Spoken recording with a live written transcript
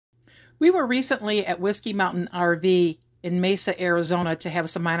We were recently at Whiskey Mountain RV in Mesa, Arizona to have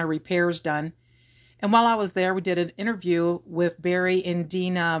some minor repairs done. And while I was there, we did an interview with Barry and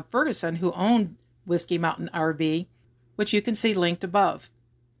Dina Ferguson, who owned Whiskey Mountain RV, which you can see linked above.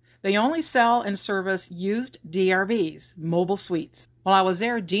 They only sell and service used DRVs, mobile suites. While I was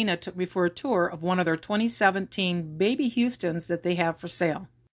there, Dina took me for a tour of one of their 2017 baby Houstons that they have for sale.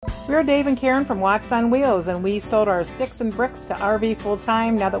 We're Dave and Karen from Wax on Wheels, and we sold our sticks and bricks to RV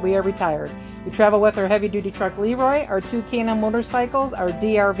full-time now that we are retired. We travel with our heavy-duty truck Leroy, our 2 K&M motorcycles, our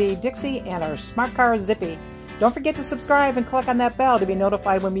DRV Dixie, and our smart car Zippy. Don't forget to subscribe and click on that bell to be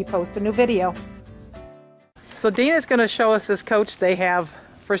notified when we post a new video. So Dina's going to show us this coach they have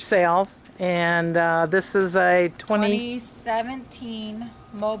for sale, and this is a 2017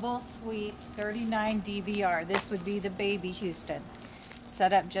 Mobile Suites 39 DBR. This would be the baby Houston.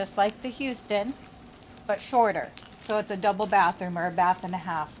 Set up just like the Houston, but shorter. So it's a double bathroom or a bath and a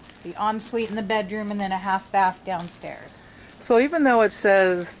half. The ensuite in the bedroom and then a half bath downstairs. So even though it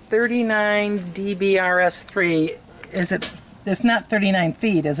says 39 DBRS3, it's not 39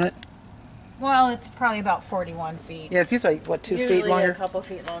 feet, is it? Well, it's probably about 41 feet. Yeah, it's usually, what, 2 feet longer? Usually a couple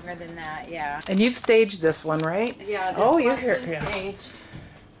feet longer than that, yeah. And you've staged this one, right? Yeah, this one's been staged.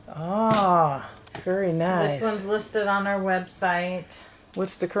 Oh, very nice. This one's listed on our website.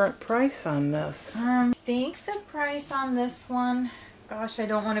 What's the current price on this? I think the price on this one, gosh, I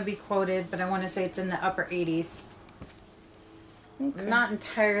don't want to be quoted, but I want to say it's in the upper 80s. Okay. I'm not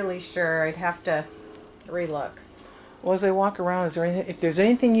entirely sure. I'd have to relook. Well, as I walk around, is there anything, if there's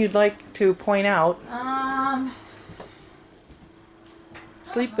anything you'd like to point out?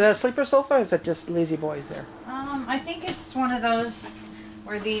 Sleeper sofa, or is that just lazy boys there? I think it's one of those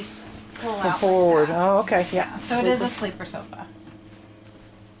where these pull out forward. Like that. Oh, okay, yeah. So it is a sleeper sofa.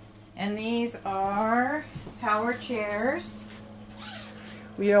 And these are power chairs.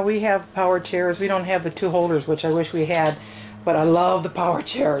 You know, we have power chairs. We don't have the 2 holders, which I wish we had, but I love the power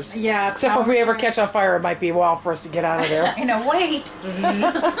chairs. Yeah. Except for if we ever catch on fire, it might be a while for us to get out of there. I know, wait!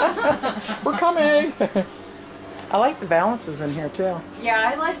 We're coming! I like the balances in here, too.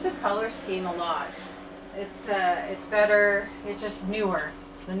 Yeah, I like the color scheme a lot. It's better, it's just newer.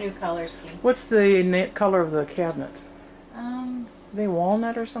 It's the new color scheme. What's the color of the cabinets? Are they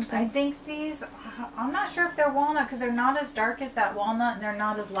walnut or something? I think these, I'm not sure if they're walnut because they're not as dark as that walnut and they're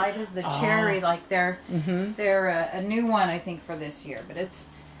not as light as the cherry. Like they're a new one, I think, for this year. But it's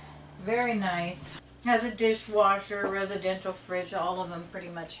very nice. Has a dishwasher, residential fridge. All of them pretty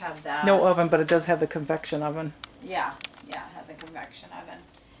much have that. No oven, but it does have the convection oven. Yeah, it has a convection oven.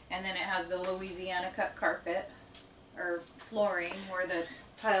 And then it has the Louisiana cut carpet or flooring where the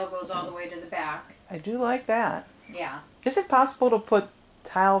tile goes all the way to the back. I do like that. Yeah. Is it possible to put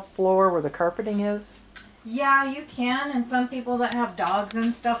tile floor where the carpeting is? Yeah, you can, and some people that have dogs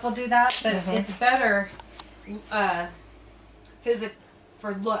and stuff will do that, but it's better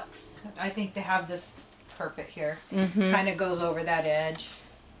for looks, I think, to have this carpet here. Kind of goes over that edge.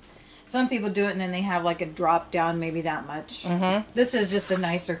 Some people do it and then they have like a drop down, maybe that much. This is just a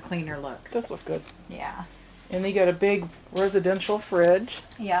nicer, cleaner look. Does look good. Yeah. And they got a big residential fridge.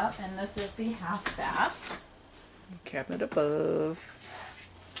 Yeah, and this is the half bath. Cabinet above.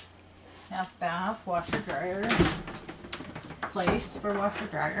 Half bath, washer dryer. Place for washer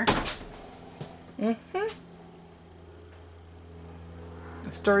dryer.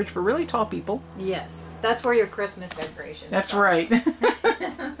 Storage for really tall people. Yes, that's where your Christmas decorations. That's right.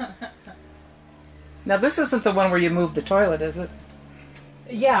 Now this isn't the one where you move the toilet, is it?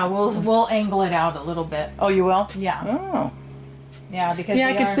 Yeah, we'll angle it out a little bit. Oh, you will? Yeah. Oh. Yeah, because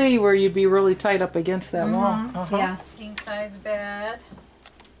I can see where you'd be really tight up against that wall. Yeah, king size bed.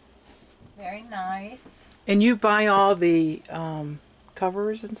 Very nice. And you buy all the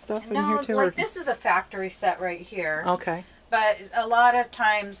covers and stuff in here too? No, like this is a factory set right here. Okay. But a lot of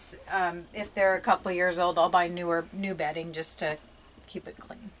times, if they're a couple years old, I'll buy new bedding just to keep it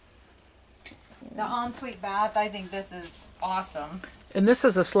clean. The ensuite bath, I think this is awesome. And this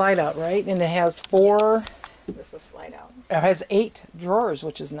is a slide out, right? And it has 4... Yes. This will slide out. It has 8 drawers,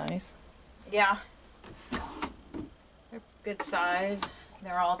 which is nice. Yeah. They're good size.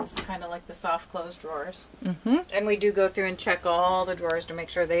 They're all kind of like the soft close drawers. And we do go through and check all the drawers to make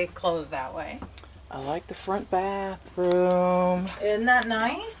sure they close that way. I like the front bathroom. Isn't that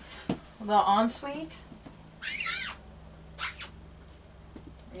nice? The ensuite.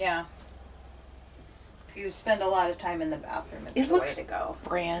 Yeah. If you spend a lot of time in the bathroom, it's the way to go.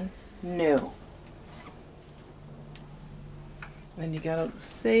 Brand new. Then you got a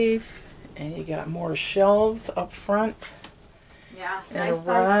safe, and you got more shelves up front. Yeah, and nice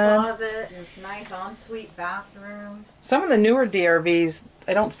size closet, and nice ensuite bathroom. Some of the newer DRVs,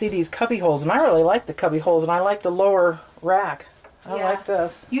 I don't see these cubby holes, and I really like the cubby holes, and I like the lower rack. I like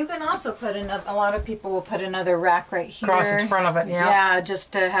this. You can also put another, a lot of people will put another rack right here. Across the front of it, yeah. Yeah,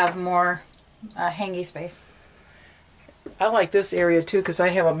 just to have more hangy space. I like this area too because I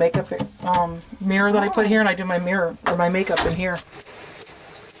have a makeup mirror that I put here, and I do my mirror or my makeup in here.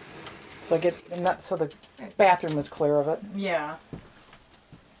 So I get so the bathroom is clear of it. Yeah.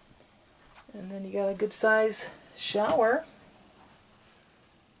 And then you got a good size shower.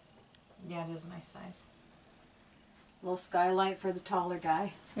 Yeah, it is a nice size. Little skylight for the taller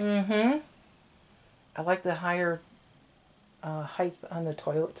guy. Mm-hmm. I like the higher height on the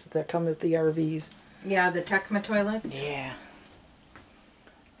toilets that come with the RVs. Yeah, the Tecma toilets. Yeah.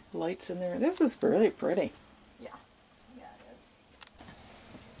 Lights in there. This is really pretty. Yeah. Yeah, it is.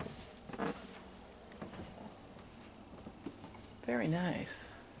 Very nice.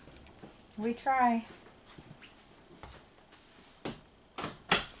 We try.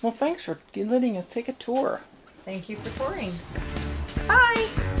 Well, thanks for letting us take a tour. Thank you for touring. Bye!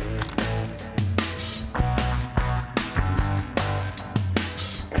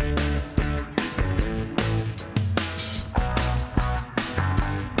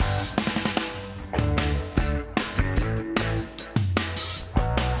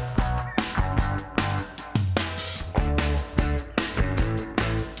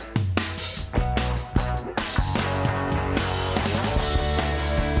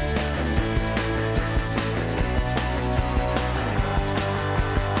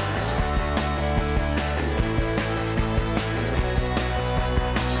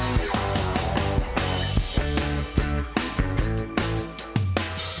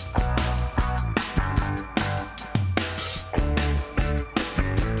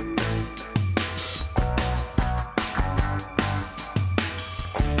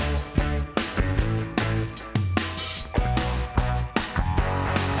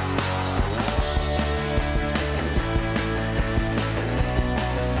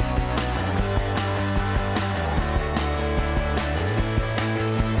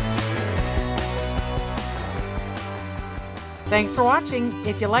 Thanks for watching.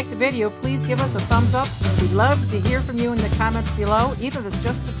 If you liked the video, please give us a thumbs up. We'd love to hear from you in the comments below, even if it's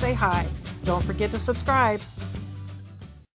just to say hi. Don't forget to subscribe.